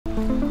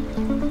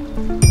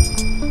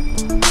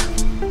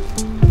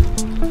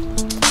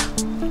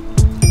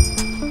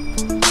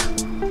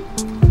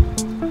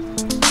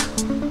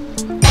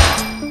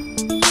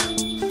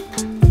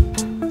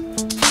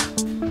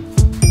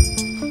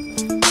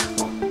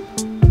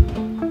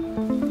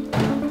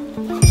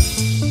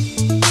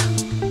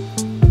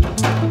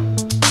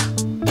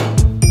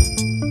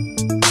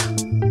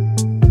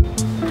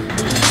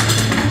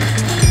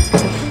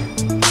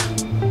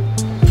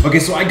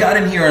so I got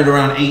in here at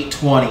around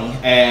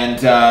 8:20,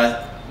 and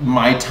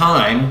my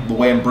time, the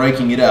way I'm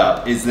breaking it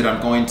up, is that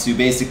I'm going to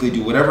basically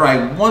do whatever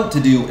I want to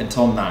do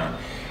until 9.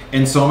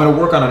 And so I'm going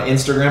to work on an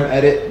Instagram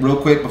edit real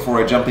quick before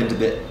I jump into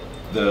the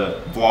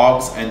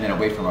vlogs, and then I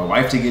wait for my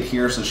wife to get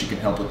here so she can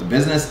help with the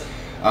business.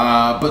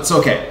 But it's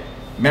okay.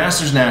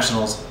 Masters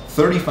Nationals,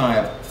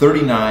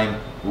 35-39,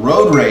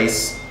 road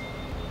race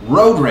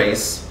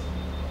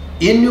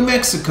in New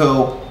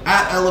Mexico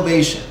at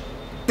elevation.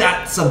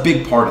 That's a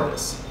big part of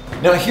this.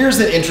 Now here's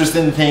an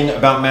interesting thing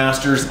about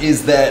Masters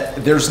is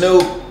that there's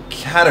no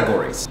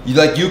categories.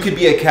 You could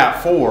be a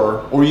Cat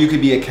 4 or you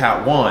could be a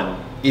Cat 1.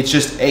 It's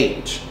just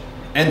age.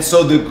 And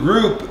so the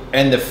group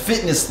and the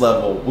fitness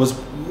level was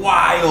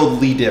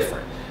wildly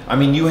different. I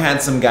mean, you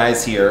had some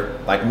guys here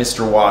like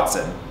Mr.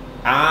 Watson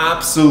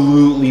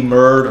absolutely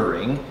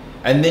murdering,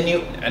 and then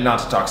and not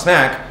to talk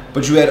smack,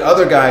 but you had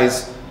other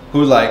guys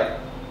who they're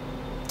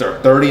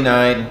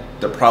 39,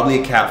 they're probably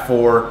a Cat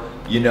 4,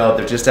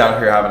 they're just out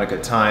here having a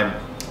good time.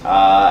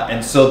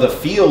 And so the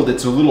field,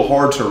 it's a little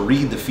hard to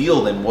read the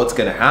field and what's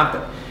gonna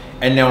happen.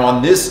 And now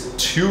on this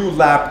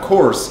 2-lap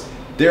course,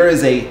 there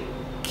is a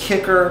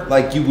kicker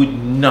like you would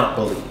not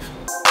believe.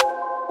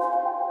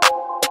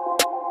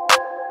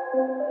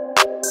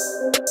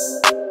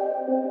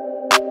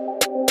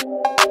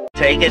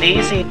 Take it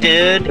easy,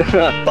 dude,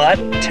 but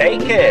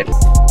take it.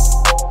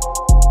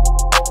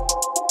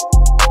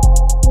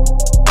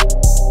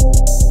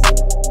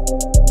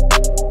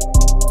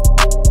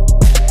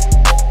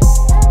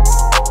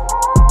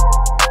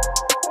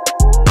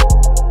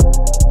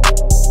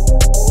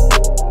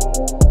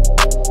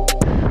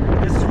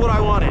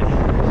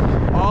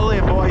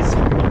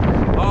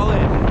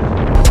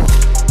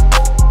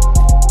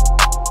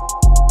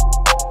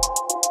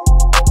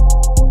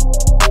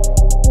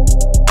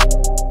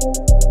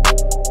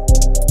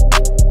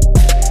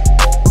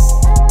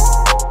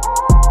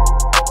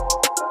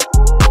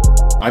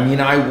 I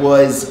mean, I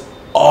was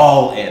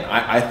all in.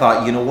 I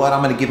thought, you know what?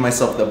 I'm gonna give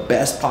myself the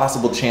best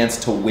possible chance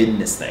to win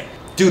this thing.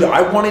 Dude,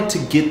 I wanted to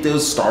get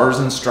those stars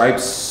and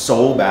stripes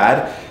so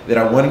bad that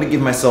I wanted to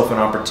give myself an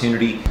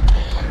opportunity.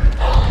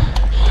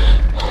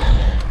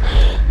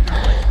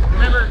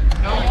 Remember,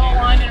 no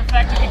line in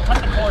effect. You can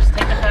cut the course.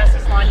 Take the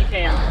fastest line you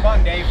can. Come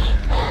on, Dave.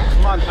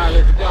 Come on,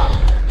 Tyler. Good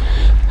job.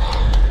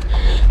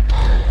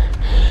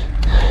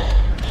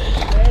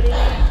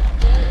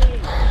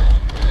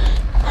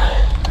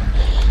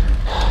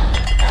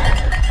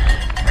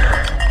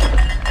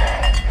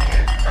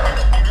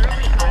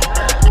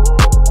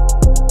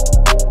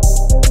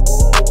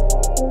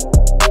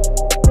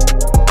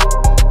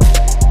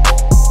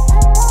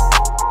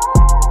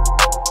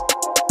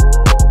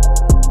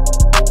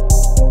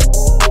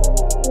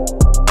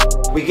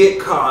 We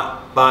get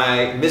caught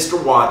by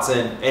Mr.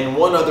 Watson and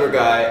one other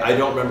guy, I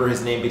don't remember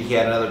his name, but he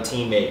had another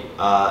teammate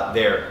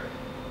there.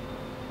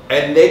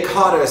 And they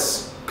caught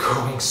us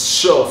going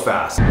so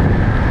fast.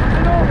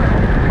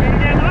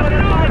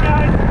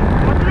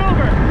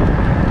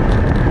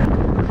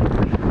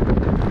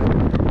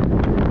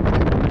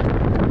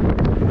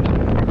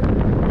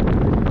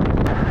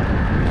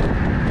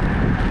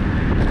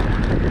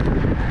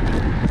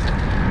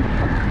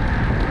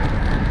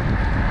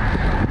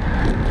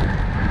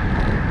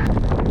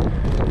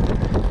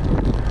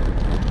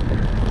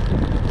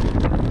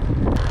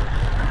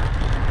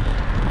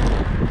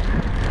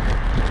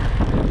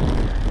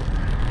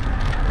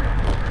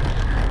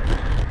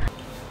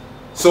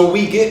 So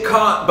we get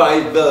caught by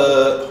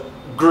the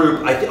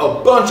group.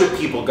 A bunch of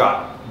people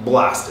got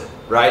blasted,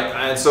 right?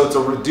 And so it's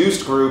a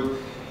reduced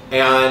group,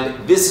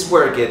 and this is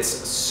where it gets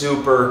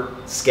super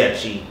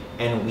sketchy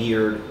and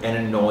weird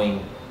and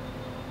annoying.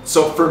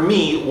 So for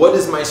me, what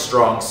is my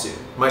strong suit?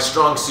 My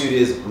strong suit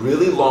is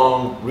really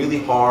long,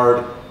 really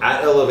hard,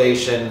 at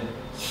elevation,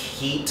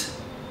 heat.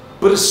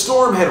 But a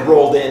storm had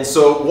rolled in,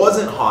 so it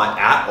wasn't hot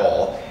at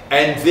all.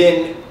 And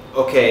then,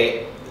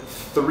 okay,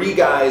 3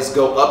 guys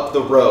go up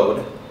the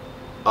road.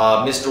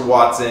 Mr.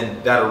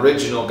 Watson, that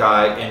original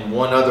guy, and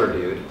one other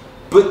dude.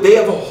 But we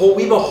have a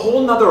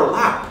whole nother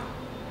lap.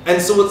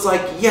 And so it's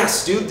like,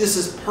 yes, dude, this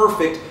is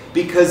perfect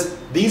because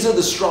these are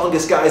the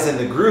strongest guys in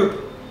the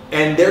group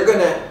and they're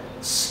gonna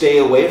stay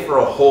away for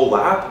a whole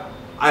lap?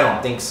 I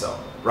don't think so,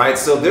 right?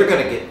 So they're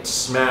gonna get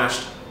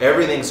smashed.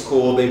 Everything's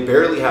cool. They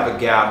barely have a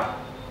gap.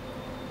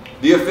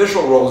 The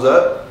official rolls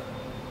up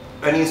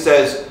and he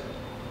says,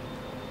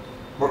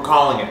 we're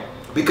calling it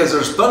because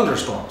there's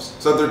thunderstorms.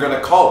 So they're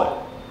gonna call it.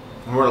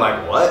 And we're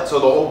like, what? So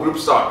the whole group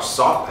starts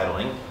soft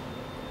pedaling.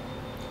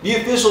 The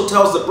official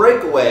tells the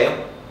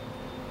breakaway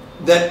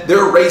that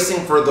they're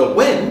racing for the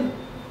win.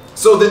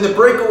 So then the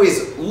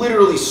breakaway's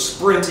literally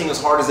sprinting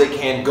as hard as they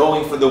can,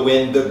 going for the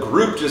win. The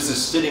group just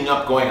is sitting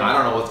up going, I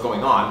don't know what's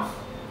going on.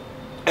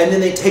 And then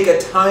they take a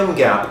time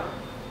gap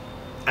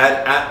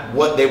at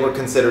what they were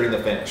considering the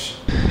finish.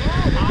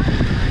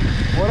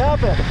 What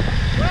happened?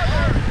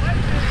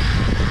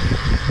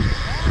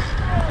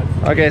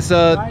 Okay,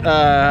 so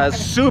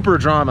super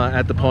drama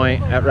at the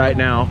point right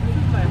now.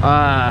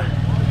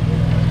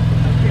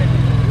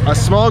 A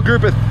small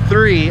group of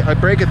 3, a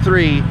break of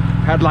 3,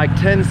 had like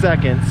 10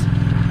 seconds.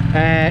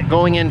 and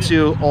going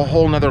into a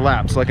whole nother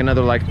lap, so like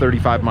another like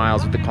 35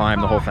 miles with the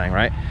climb, the whole thing,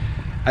 right?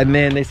 And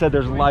then they said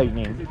there's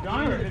lightning,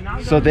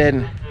 so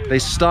then they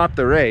stopped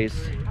the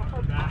race.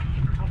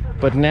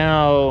 But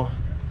now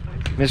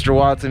Mr.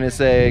 Watson is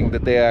saying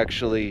that they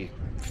actually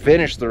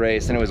finished the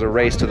race and it was a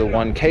race to the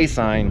 1K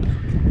sign.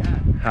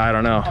 I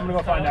don't know. I'm gonna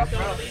go find out.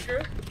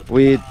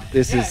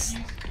 This is,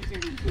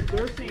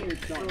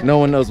 no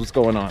one knows what's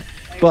going on.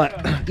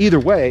 But either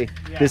way,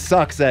 this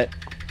sucks that,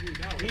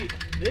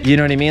 you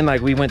know what I mean?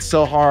 Like, we went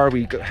so hard,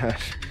 the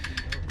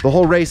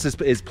whole race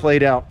is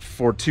played out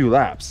for 2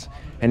 laps.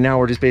 And now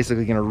we're just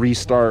basically gonna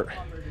restart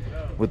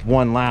with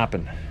 1 lap.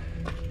 And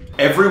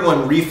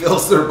everyone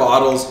refills their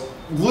bottles,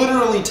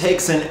 literally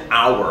takes an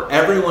hour.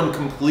 Everyone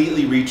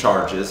completely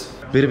recharges.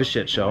 Bit of a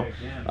shit show.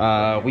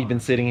 We've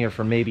been sitting here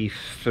for maybe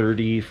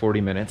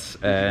 30-40 minutes,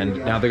 and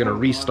now they're gonna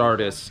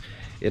restart us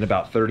in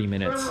about 30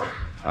 minutes.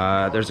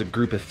 There's a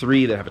group of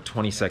 3 that have a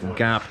 20-second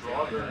gap.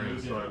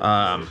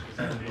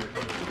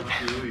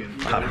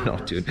 I don't know,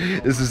 dude.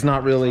 This is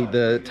not really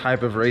the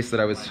type of race that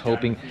I was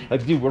hoping.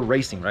 Like, dude, we're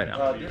racing right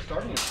now.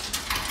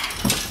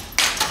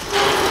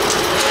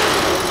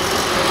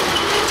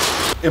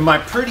 Am I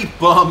pretty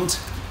bummed?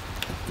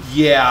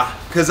 Yeah,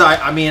 because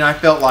I mean, I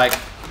felt like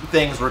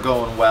things were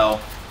going well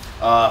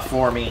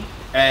for me.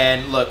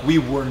 And look, we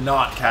were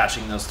not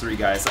catching those 3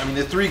 guys. I mean,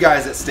 the 3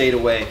 guys that stayed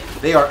away,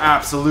 they are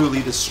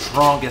absolutely the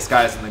strongest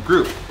guys in the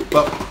group.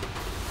 But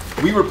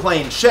we were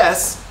playing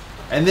chess,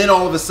 and then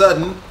all of a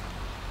sudden,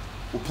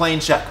 we're playing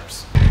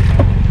checkers.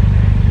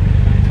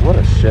 What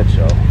a shit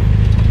show.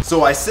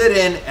 So I sit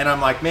in, and I'm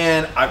like,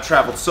 man, I've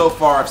traveled so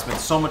far, I've spent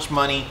so much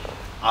money,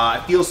 I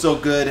feel so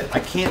good,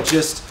 I can't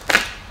just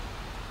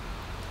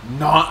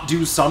not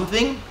do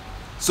something.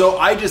 So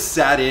I just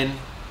sat in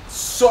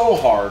so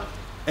hard,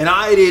 and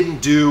I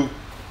didn't do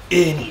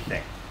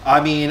anything.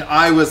 I mean,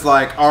 I was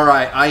like, all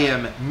right, I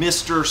am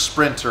Mr.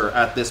 Sprinter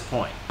at this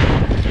point.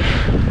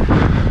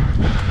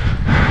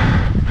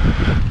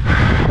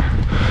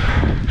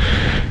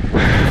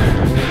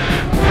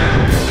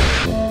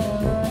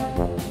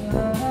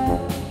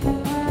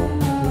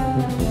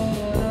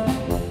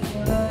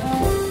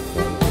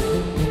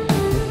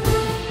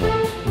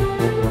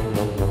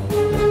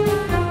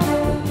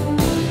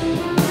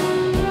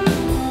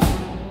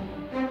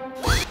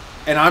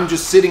 And I'm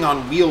just sitting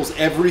on wheels.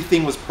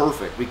 Everything was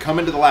perfect. We come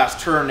into the last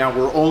turn. Now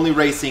we're only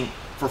racing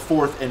for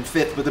 4th and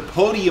 5th, but the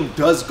podium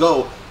does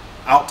go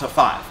out to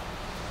 5.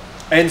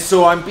 And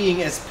so I'm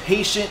being as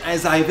patient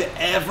as I've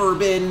ever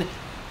been.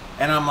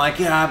 And I'm like,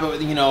 yeah,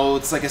 but you know,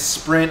 it's like a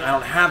sprint. I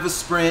don't have a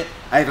sprint.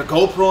 I have a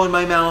GoPro in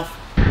my mouth.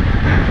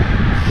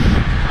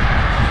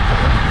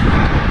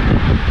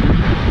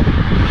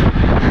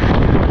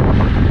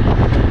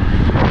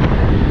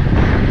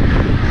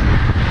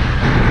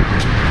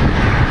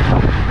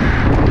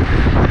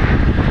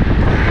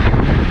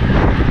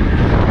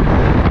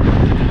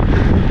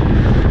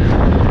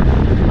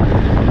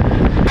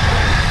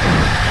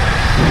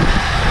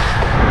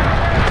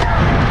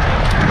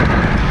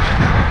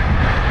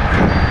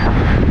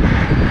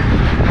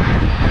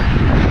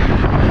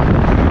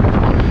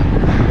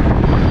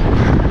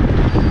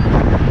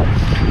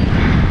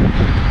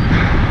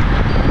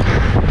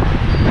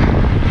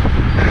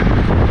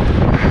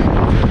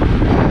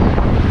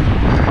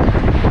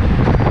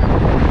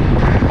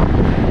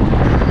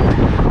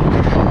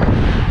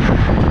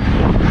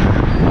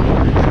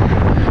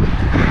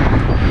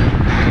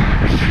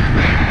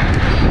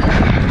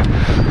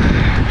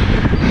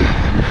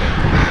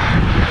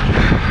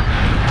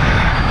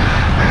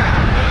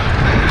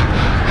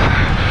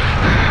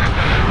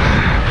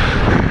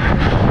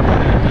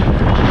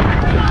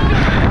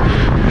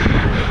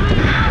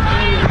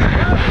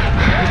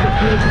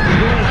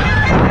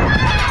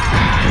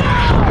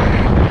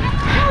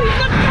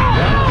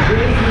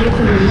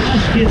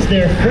 Gets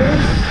there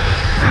first,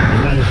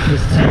 and that is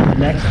just take the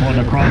next one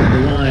across the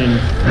line.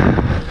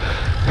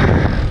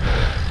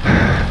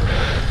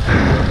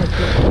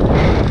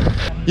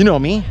 You know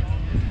me,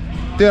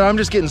 dude, I'm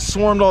just getting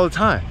swarmed all the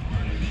time.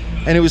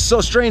 And it was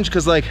so strange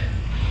because like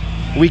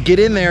we get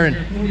in there and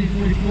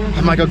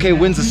I'm like, okay,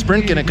 when's the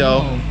sprint gonna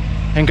go?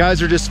 And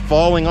guys are just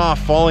falling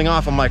off.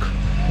 I'm like,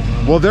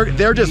 well,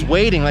 they're just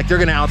waiting, like they're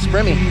gonna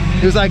outsprint me.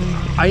 It was like,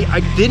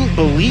 I didn't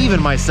believe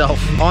in myself.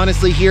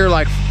 Honestly, here,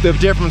 like the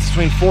difference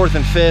between 4th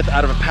and 5th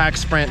out of a pack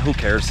sprint, who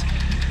cares?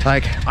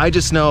 Like, I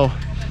just know,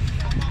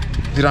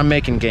 dude, I'm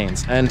making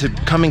gains. And to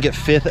come and get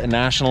 5th at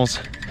Nationals,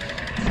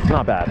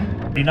 not bad.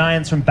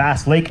 49's from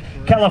Bass Lake,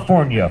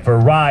 California for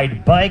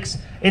Ride Bikes.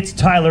 It's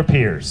Tyler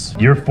Pierce,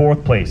 your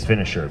 4th place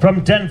finisher.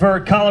 From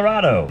Denver,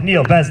 Colorado,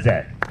 Neil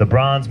Bezdet. The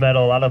bronze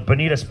medal out of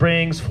Bonita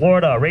Springs,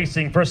 Florida,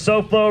 racing for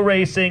SoFlo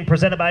Racing,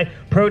 presented by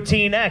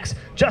Protein X.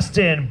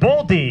 Justin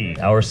Boldy,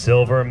 our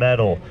silver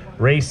medal,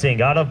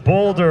 racing out of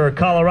Boulder,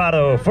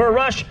 Colorado, for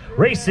Rush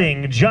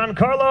Racing,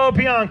 Giancarlo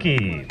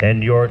Bianchi.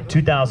 And your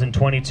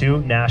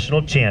 2022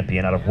 national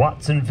champion out of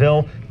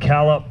Watsonville,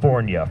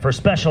 California, for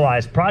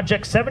Specialized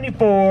Project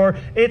 74,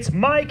 it's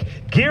Mike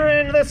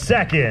Gearin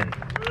II.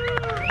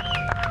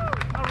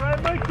 All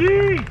right,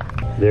 Mikey.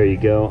 There you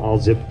go, all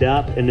zipped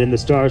up. And in the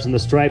Stars and the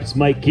Stripes,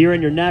 Mike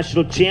Kieran, your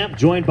national champ,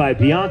 joined by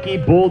Bianchi,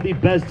 Boldy,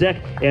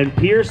 Bezdek, and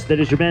Pierce. That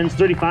is your men's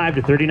 35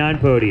 to 39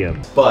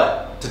 podium.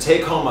 But to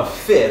take home a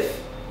 5th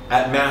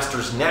at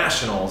Masters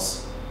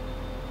Nationals,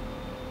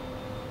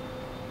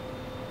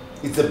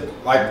 it's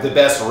like the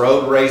best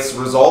road race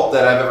result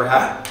that I've ever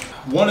had.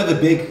 One of the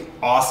big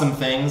awesome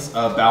things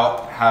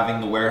about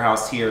having the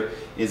warehouse here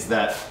is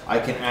that I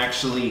can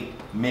actually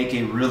make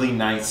a really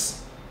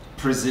nice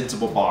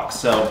presentable box.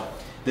 So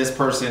this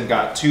person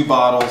got 2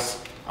 bottles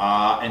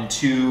and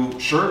 2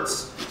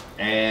 shirts,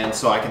 and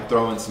so I can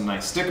throw in some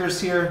nice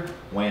stickers here.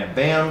 Wham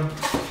bam,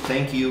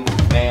 thank you,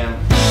 bam.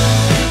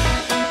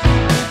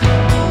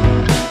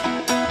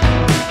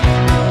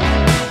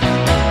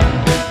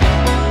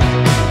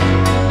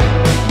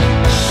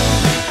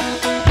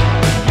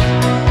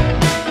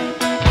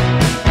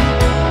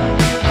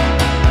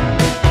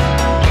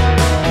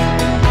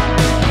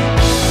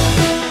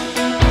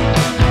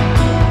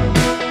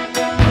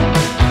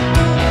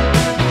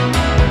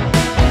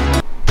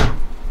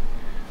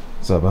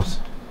 What's up, Bubs?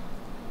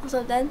 What's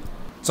up, Dad?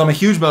 So I'm a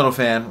huge moto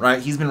fan, right?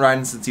 He's been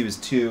riding since he was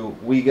 2.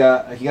 He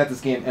got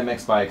this game,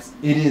 MX Bikes.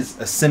 It is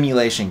a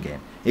simulation game,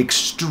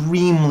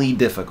 extremely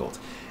difficult.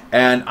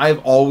 And I've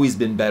always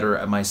been better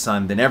at my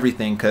son than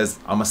everything because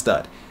I'm a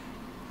stud.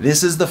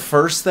 This is the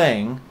first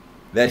thing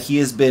that he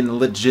has been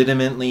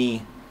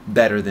legitimately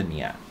better than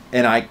me at.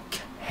 And I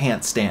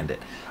can't stand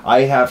it.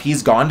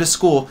 He's gone to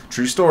school,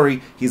 true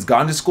story, he's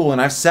gone to school and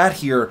I've sat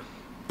here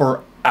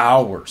for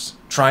hours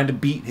trying to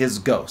beat his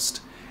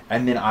ghost.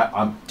 And then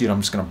I'm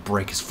just gonna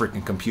break his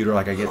freaking computer.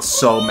 Like I get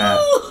so mad.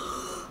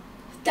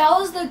 That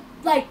was the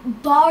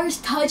bars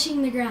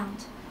touching the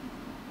ground.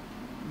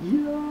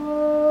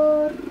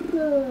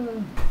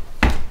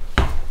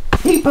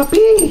 Hey,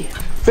 puppy!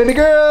 Baby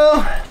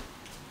girl!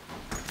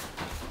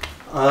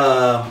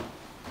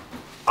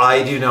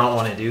 I do not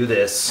want to do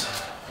this.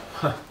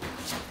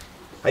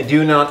 I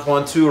do not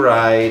want to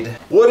ride.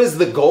 What is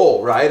the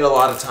goal, right? A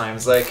lot of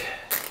times, like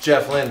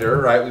Jeff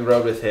Linder, right? We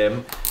rode with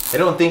him. I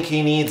don't think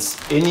he needs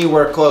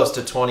anywhere close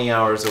to 20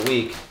 hours a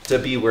week to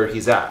be where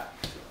he's at,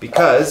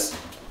 because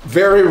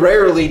very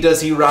rarely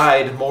does he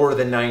ride more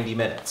than 90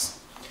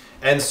 minutes.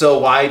 And so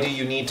why do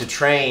you need to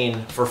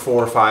train for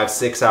 4, 5,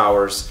 6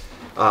 hours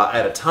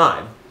at a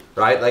time,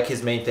 right? Like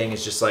his main thing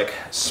is just like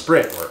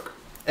sprint work.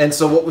 And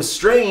so what was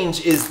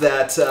strange is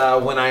that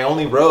when I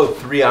only rode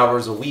 3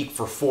 hours a week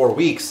for 4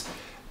 weeks,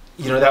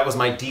 you know, that was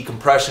my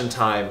decompression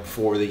time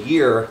for the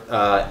year,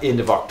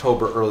 end of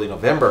October, early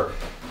November.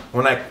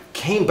 When I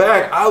came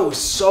back, I was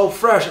so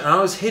fresh and I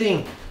was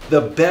hitting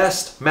the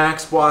best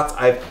max watts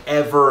I've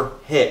ever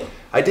hit.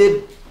 I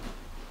did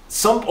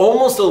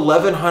almost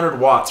 1100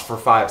 watts for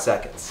 5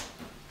 seconds.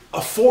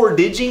 A 4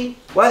 digi?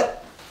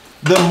 What?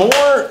 The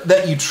more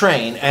that you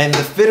train and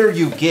the fitter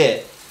you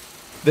get,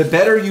 the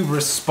better you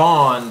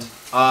respond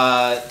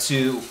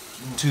to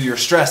your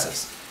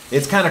stresses.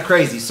 It's kind of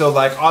crazy. So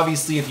like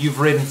obviously if you've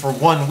ridden for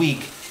 1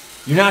 week,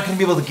 you're not going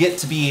to be able to get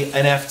to be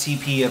an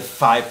FTP of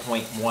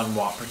 5.1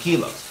 watt per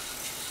kilo.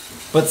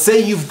 But say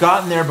you've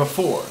gotten there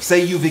before,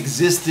 say you've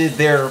existed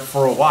there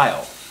for a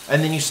while,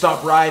 and then you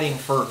stop riding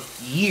for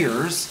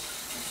years,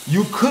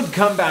 you could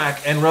come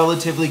back and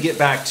relatively get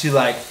back to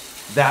like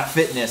that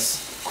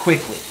fitness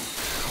quickly.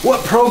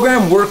 What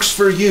program works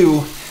for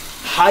you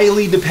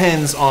highly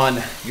depends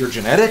on your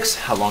genetics,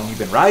 how long you've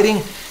been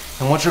riding,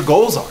 and what your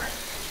goals are.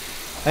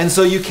 And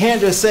so you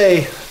can't just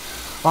say,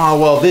 oh,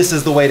 well, this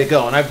is the way to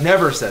go. And I've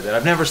never said that.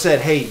 I've never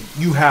said, hey,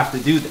 you have to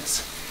do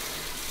this.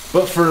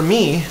 But for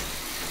me,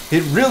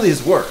 it really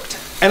has worked.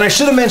 And I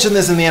should have mentioned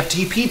this in the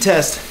FTP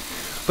test,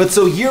 but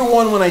so year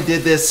 1 when I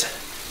did this,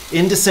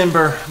 in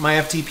December, my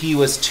FTP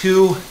was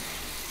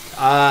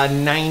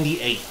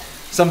 298,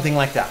 something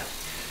like that.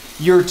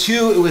 Year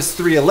 2, it was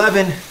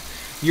 311.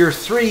 Year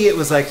 3, it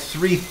was like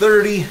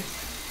 330.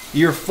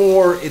 Year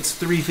 4, it's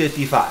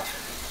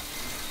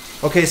 355.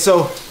 Okay,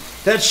 so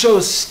that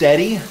shows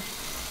steady,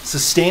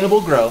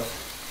 sustainable growth.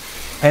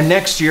 And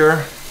next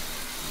year,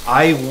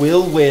 I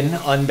will win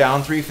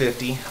Unbound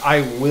 350.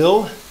 I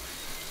will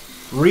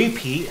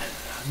repeat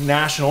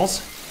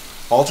nationals,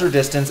 ultra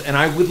distance, and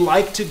I would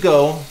like to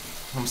go,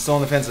 I'm still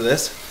on the fence of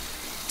this,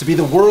 to be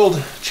the world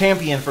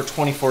champion for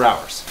 24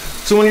 hours.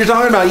 So when you're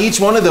talking about each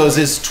one of those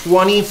is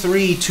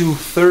 23 to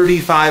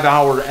 35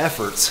 hour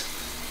efforts,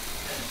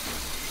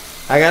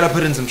 I gotta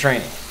put in some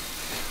training.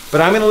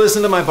 But I'm gonna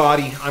listen to my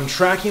body. I'm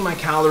tracking my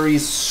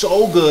calories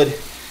so good,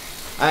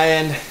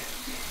 and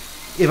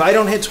if I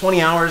don't hit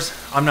 20 hours,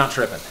 I'm not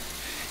tripping.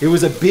 It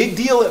was a big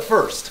deal at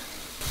first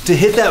to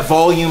hit that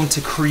volume,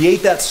 to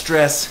create that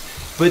stress,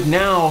 but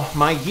now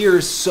my year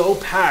is so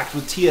packed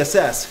with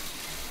TSS,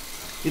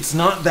 it's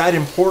not that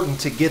important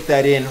to get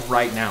that in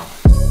right now.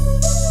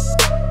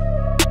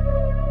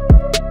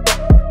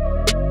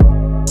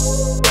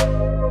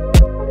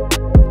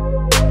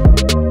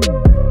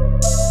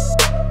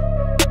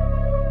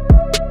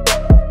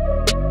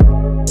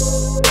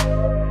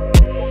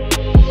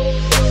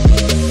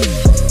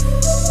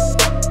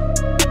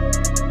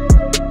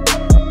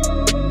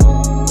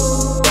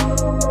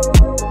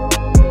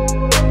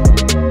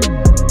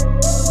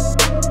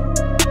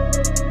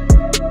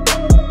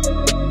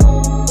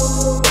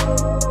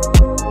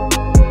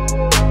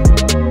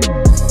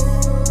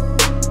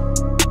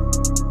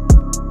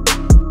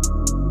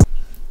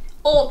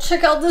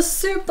 check out this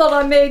soup that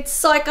I made.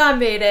 Psych, I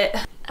made it.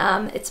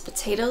 It's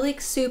potato leek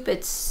soup.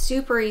 It's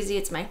super easy.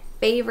 It's my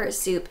favorite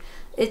soup.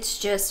 It's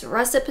just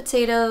russet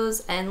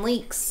potatoes and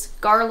leeks,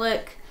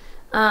 garlic.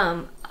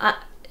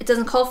 It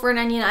doesn't call for an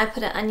onion. I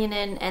put an onion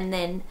in, and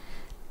then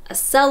a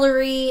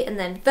celery, and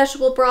then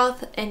vegetable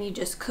broth, and you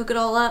just cook it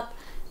all up,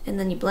 and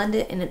then you blend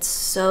it, and it's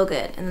so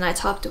good. And then I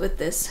topped it with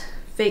this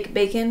fake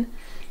bacon.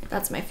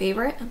 That's my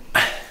favorite.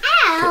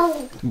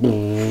 Ow!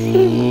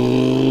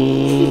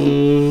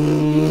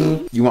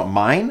 You want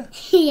mine?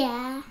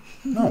 Yeah.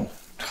 No.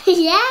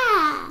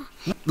 Yeah.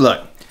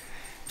 Look,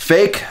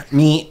 fake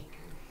meat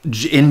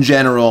in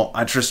general,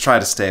 I just try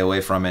to stay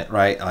away from it,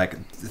 right?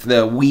 Like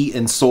the wheat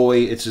and soy,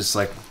 it's just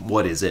like,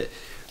 what is it?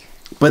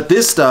 But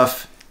this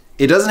stuff,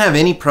 it doesn't have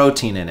any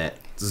protein in it.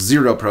 It's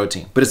 0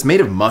 protein, but it's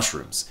made of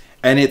mushrooms,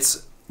 and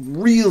it's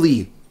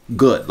really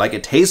good. Like,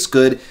 it tastes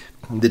good,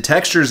 the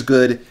texture's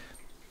good,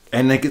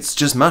 and like, it's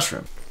just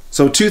mushroom.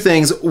 So 2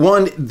 things.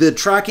 One, the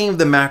tracking of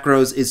the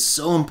macros is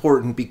so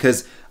important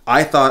because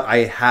I thought I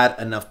had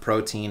enough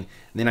protein,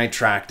 and then I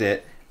tracked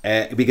it.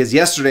 Because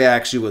yesterday I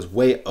actually was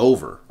way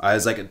over. I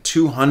was like at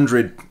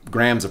 200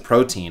 grams of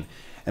protein,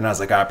 and I was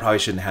like, I probably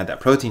shouldn't have had that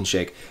protein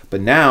shake.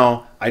 But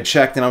now I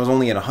checked, and I was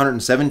only at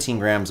 117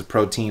 grams of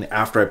protein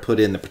after I put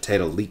in the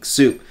potato leek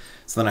soup.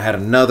 So then I had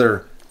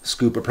another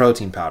scoop of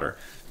protein powder.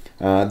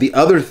 The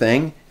other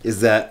thing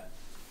is that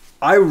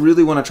I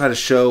really want to try to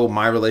show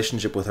my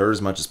relationship with her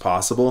as much as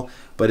possible,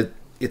 but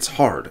it's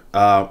hard.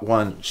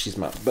 One, she's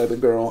my baby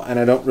girl, and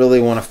I don't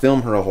really want to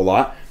film her a whole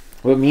lot.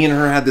 But me and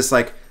her had this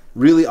like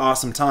really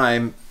awesome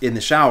time in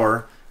the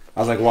shower.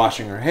 I was like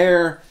washing her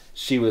hair.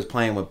 She was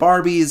playing with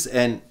Barbies,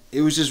 and it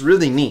was just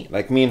really neat.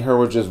 Like, me and her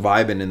were just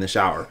vibing in the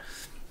shower.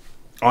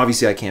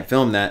 Obviously, I can't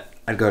film that.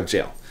 I'd go to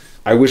jail.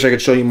 I wish I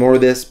could show you more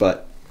of this,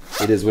 but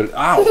it is what it,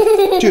 ow!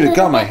 Dude, it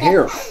got my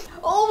hair.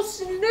 Oh,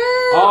 snap!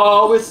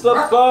 Oh, it's the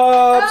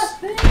Bubs!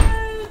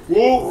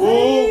 Woo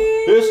woo!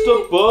 It's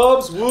the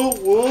Bubs! Woo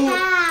woo!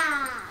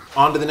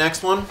 On to the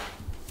next one.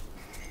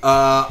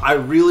 I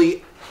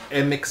really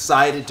am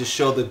excited to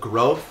show the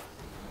growth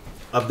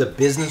of the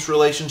business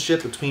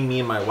relationship between me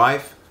and my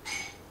wife,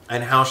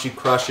 and how she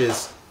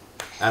crushes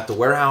at the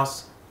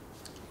warehouse.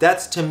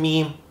 That's, to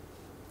me,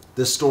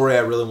 the story I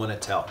really want to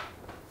tell,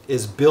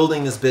 is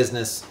building this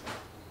business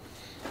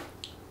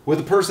with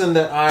a person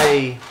that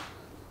I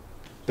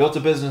built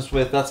a business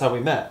with. That's how we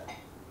met.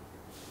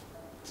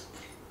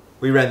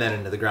 We ran that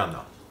into the ground,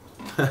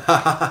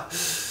 though.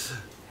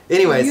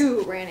 Anyways.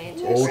 You ran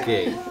into it.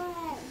 Okay.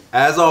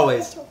 As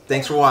always,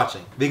 thanks for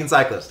watching. Vegan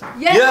Cyclist.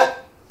 Yeah.